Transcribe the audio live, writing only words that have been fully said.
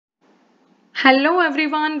Hello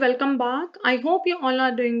everyone, welcome back. I hope you all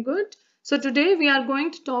are doing good. So today we are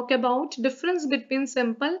going to talk about difference between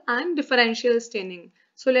simple and differential staining.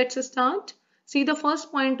 So let's start. See the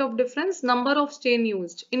first point of difference, number of stain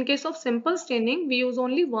used. In case of simple staining, we use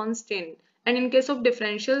only one stain. And in case of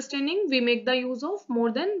differential staining, we make the use of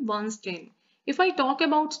more than one stain. If I talk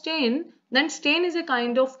about stain, then stain is a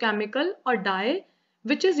kind of chemical or dye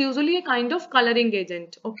which is usually a kind of coloring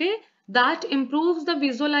agent, okay, that improves the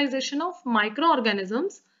visualization of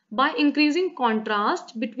microorganisms by increasing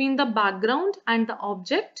contrast between the background and the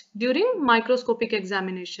object during microscopic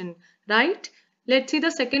examination, right? Let's see the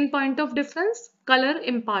second point of difference, color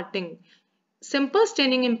imparting. Simple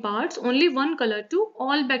staining imparts only one color to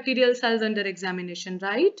all bacterial cells under examination,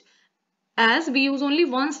 right? As we use only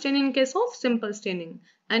one stain in case of simple staining.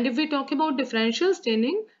 And if we talk about differential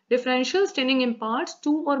staining imparts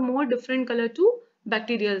two or more different color to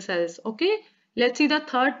bacterial cells. Okay, let's see the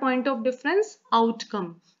third point of difference,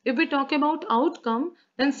 outcome. If we talk about outcome,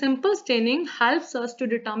 then simple staining helps us to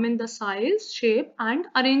determine the size, shape and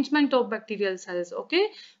arrangement of bacterial cells. Okay,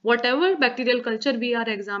 whatever bacterial culture we are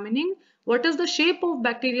examining, what is the shape of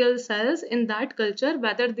bacterial cells in that culture,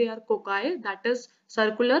 whether they are cocci, that is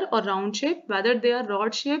circular or round shape, whether they are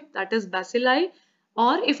rod shape, that is bacilli,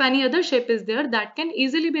 or if any other shape is there, that can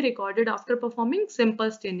easily be recorded after performing simple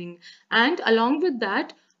staining. And along with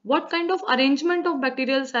that, what kind of arrangement of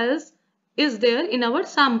bacterial cells is there in our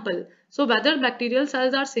sample. So whether bacterial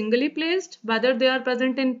cells are singly placed, whether they are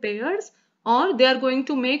present in pairs, or they are going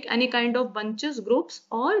to make any kind of bunches, groups,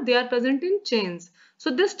 or they are present in chains. So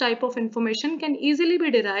this type of information can easily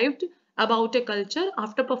be derived about a culture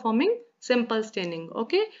after performing simple staining.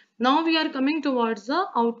 Okay, now we are coming towards the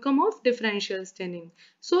outcome of differential staining.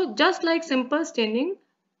 So just like simple staining,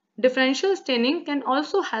 differential staining can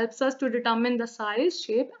also helps us to determine the size,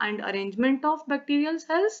 shape and arrangement of bacterial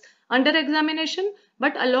cells under examination.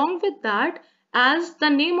 But along with that, as the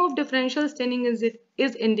name of differential staining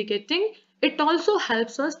is indicating, it also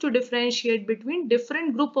helps us to differentiate between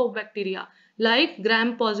different group of bacteria like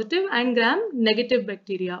gram positive and gram negative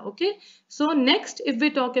bacteria. Okay, so next if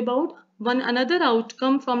we talk about one another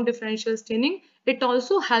outcome from differential staining, it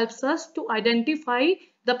also helps us to identify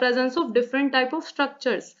the presence of different type of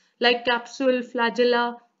structures like capsule,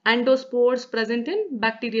 flagella, endospores present in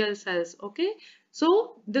bacterial cells. Okay,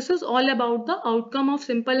 so this is all about the outcome of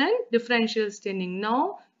simple and differential staining.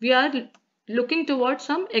 Now we are looking towards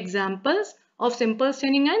some examples of simple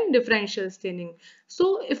staining and differential staining.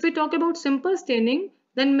 So if we talk about simple staining,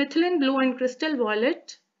 then methylene blue and crystal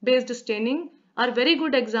violet based staining are very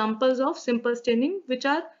good examples of simple staining which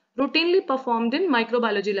are routinely performed in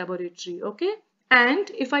microbiology laboratory. Okay,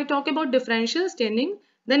 and if I talk about differential staining,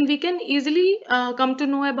 then we can easily come to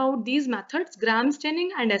know about these methods, gram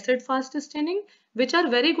staining and acid fast staining, which are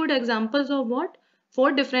very good examples of what?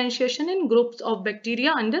 For differentiation in groups of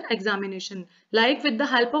bacteria under examination. Like with the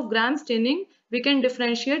help of gram staining, we can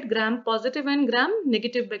differentiate gram positive and gram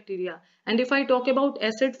negative bacteria. And if I talk about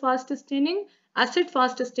acid fast staining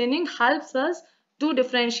helps us to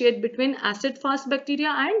differentiate between acid fast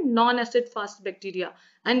bacteria and non-acid fast bacteria.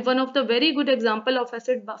 And one of the very good example of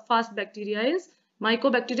acid fast bacteria is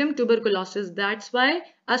Mycobacterium tuberculosis. That's why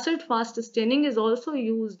acid fast staining is also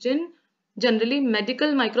used in generally medical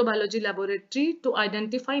microbiology laboratory to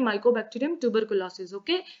identify Mycobacterium tuberculosis.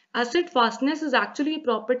 Okay, acid fastness is actually a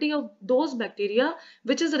property of those bacteria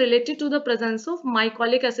which is related to the presence of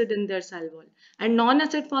mycolic acid in their cell wall. And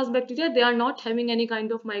non-acid fast bacteria, they are not having any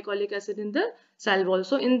kind of mycolic acid in the cell wall.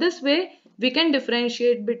 So in this way, we can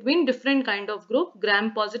differentiate between different kind of group,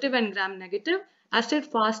 gram positive and gram negative, acid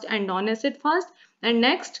fast and non-acid fast. And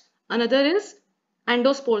next, another is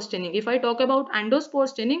endospore staining. If I talk about endospore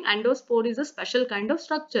staining, endospore is a special kind of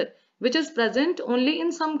structure which is present only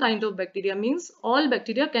in some kind of bacteria, means all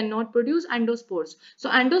bacteria cannot produce endospores.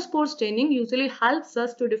 So endospore staining usually helps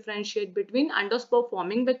us to differentiate between endospore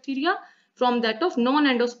forming bacteria from that of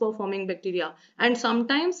non-endospore forming bacteria. And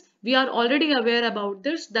sometimes we are already aware about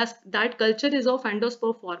this, that culture is of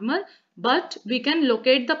endospore former, but we can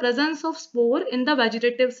locate the presence of spore in the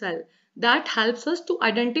vegetative cell. That helps us to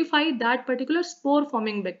identify that particular spore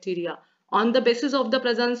forming bacteria on the basis of the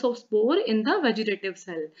presence of spore in the vegetative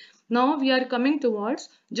cell. Now we are coming towards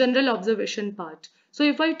general observation part. So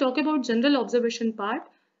if I talk about general observation part,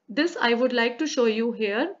 this I would like to show you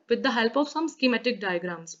here with the help of some schematic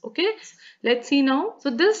diagrams. Okay, let's see now. So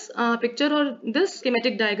this picture or this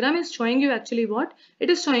schematic diagram is showing you actually what? It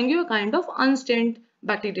is showing you a kind of unstained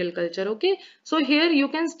bacterial culture. Okay, so here you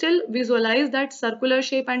can still visualize that circular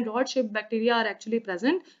shape and rod shaped bacteria are actually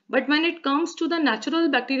present, but when it comes to the natural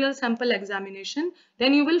bacterial sample examination,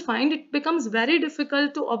 then you will find it becomes very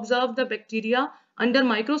difficult to observe the bacteria under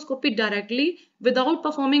microscopy directly without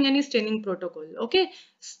performing any staining protocol. Okay,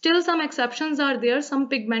 still some exceptions are there. Some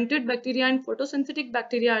pigmented bacteria and photosynthetic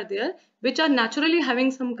bacteria are there which are naturally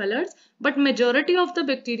having some colors, but majority of the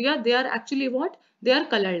bacteria, they are actually what? They are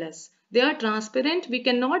colorless. They are transparent. We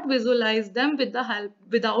cannot visualize them with the help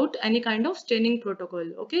without any kind of staining protocol.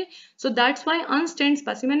 Okay, so that's why unstained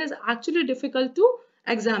specimen is actually difficult to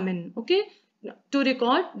examine. Okay, to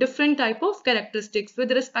record different type of characteristics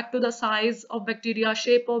with respect to the size of bacteria,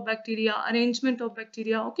 shape of bacteria, arrangement of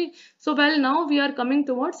bacteria. Okay, so well, now we are coming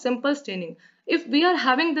towards simple staining. If we are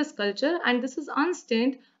having this culture and this is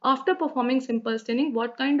unstained, after performing simple staining,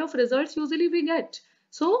 what kind of results usually we get?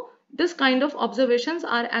 So this kind of observations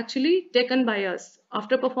are actually taken by us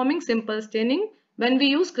after performing simple staining when we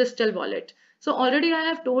use crystal violet. So already I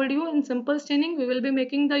have told you in simple staining we will be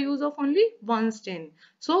making the use of only one stain.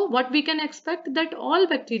 So what we can expect that all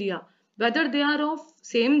bacteria, whether they are of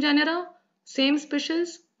same genera, same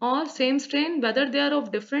species or same strain, whether they are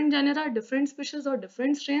of different genera, different species or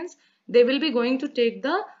different strains, they will be going to take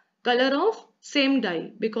the color of same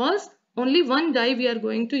dye because only one dye we are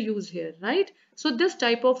going to use here, right? So this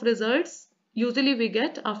type of results usually we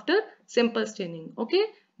get after simple staining. Okay,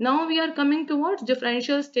 now we are coming towards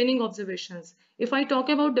differential staining observations. If I talk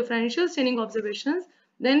about differential staining observations,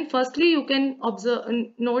 then firstly you can observe,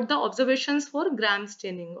 note the observations for gram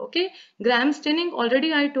staining. Okay, gram staining,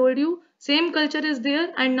 already I told you same culture is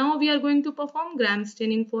there and now we are going to perform gram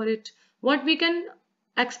staining for it. What we can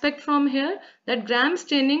expect from here, that gram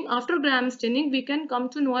staining, after gram staining we can come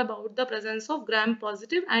to know about the presence of gram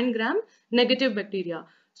positive and gram negative bacteria.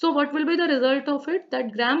 So what will be the result of it?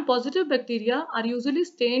 That gram positive bacteria are usually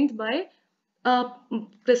stained by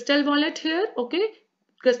crystal violet here. Okay,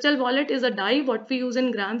 crystal violet is a dye what we use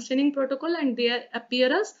in gram staining protocol and they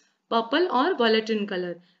appear as purple or violet in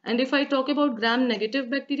color. And if I talk about gram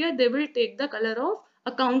negative bacteria, they will take the color of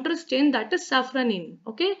a counter stain, that is saffronin,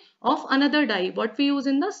 okay, of another dye what we use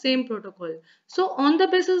in the same protocol. So on the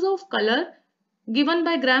basis of color given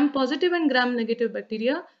by gram positive and gram negative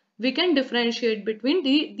bacteria, we can differentiate between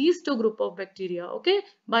these two group of bacteria, okay,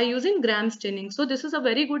 by using gram staining. So this is a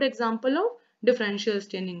very good example of differential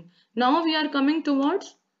staining. Now we are coming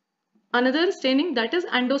towards another staining, that is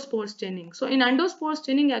endospore staining. So in endospore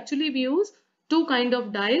staining actually we use two kind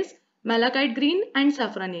of dyes, malachite green and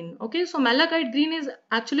saffronin. Okay, so malachite green is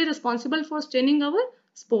actually responsible for staining our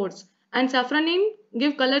spores and saffronin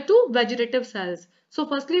give color to vegetative cells. So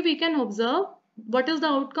firstly we can observe what is the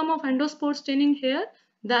outcome of endospore staining here,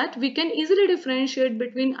 that we can easily differentiate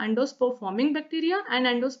between endospore forming bacteria and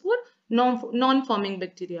endospore non-forming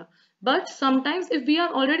bacteria. But sometimes if we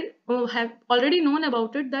are already have already known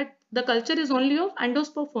about it that the culture is only of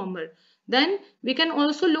endospore former, then we can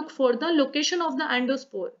also look for the location of the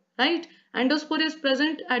endospore, right? Endospore is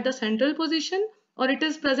present at the central position or it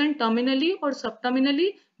is present terminally or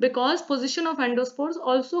subterminally, because position of endospores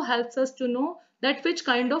also helps us to know that which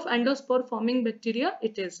kind of endospore forming bacteria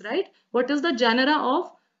it is, right? What is the genera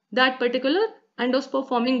of that particular endospore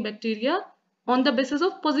forming bacteria on the basis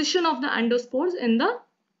of position of the endospores in the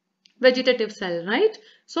vegetative cell, right?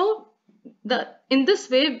 So in this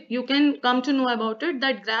way you can come to know about it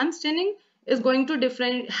that gram staining is going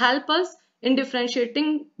to help us in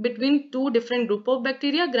differentiating between two different group of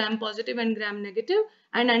bacteria, gram positive and gram negative.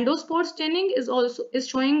 And endospore staining is also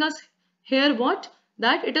showing us here what,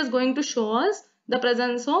 that it is going to show us the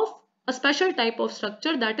presence of a special type of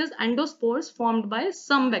structure, that is endospores formed by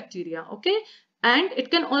some bacteria. Okay, and it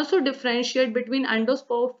can also differentiate between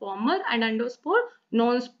endospore former and endospore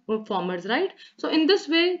non-formers, right? So in this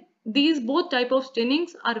way these both type of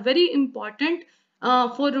stainings are very important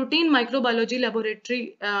for routine microbiology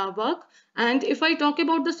laboratory work. And if I talk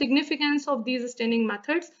about the significance of these staining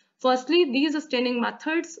methods, firstly these staining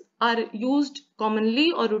methods are used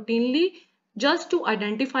commonly or routinely just to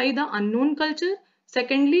identify the unknown culture.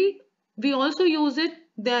 Secondly, we also use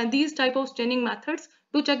these type of staining methods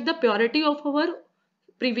to check the purity of our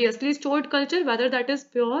previously stored culture, whether that is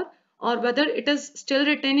pure or whether it is still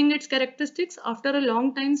retaining its characteristics after a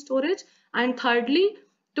long time storage. And thirdly,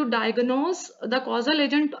 to diagnose the causal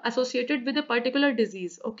agent associated with a particular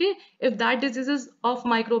disease. Okay, if that disease is of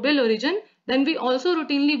microbial origin, then we also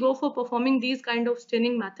routinely go for performing these kind of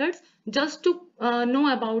staining methods just to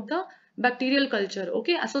know about the bacterial culture,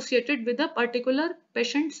 okay, associated with a particular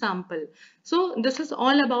patient sample. So this is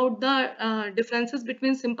all about the differences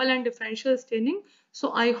between simple and differential staining.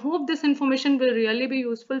 So I hope this information will really be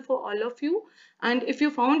useful for all of you. And if you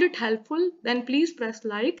found it helpful, then please press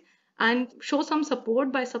like and show some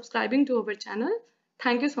support by subscribing to our channel.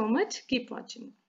 Thank you so much. Keep watching.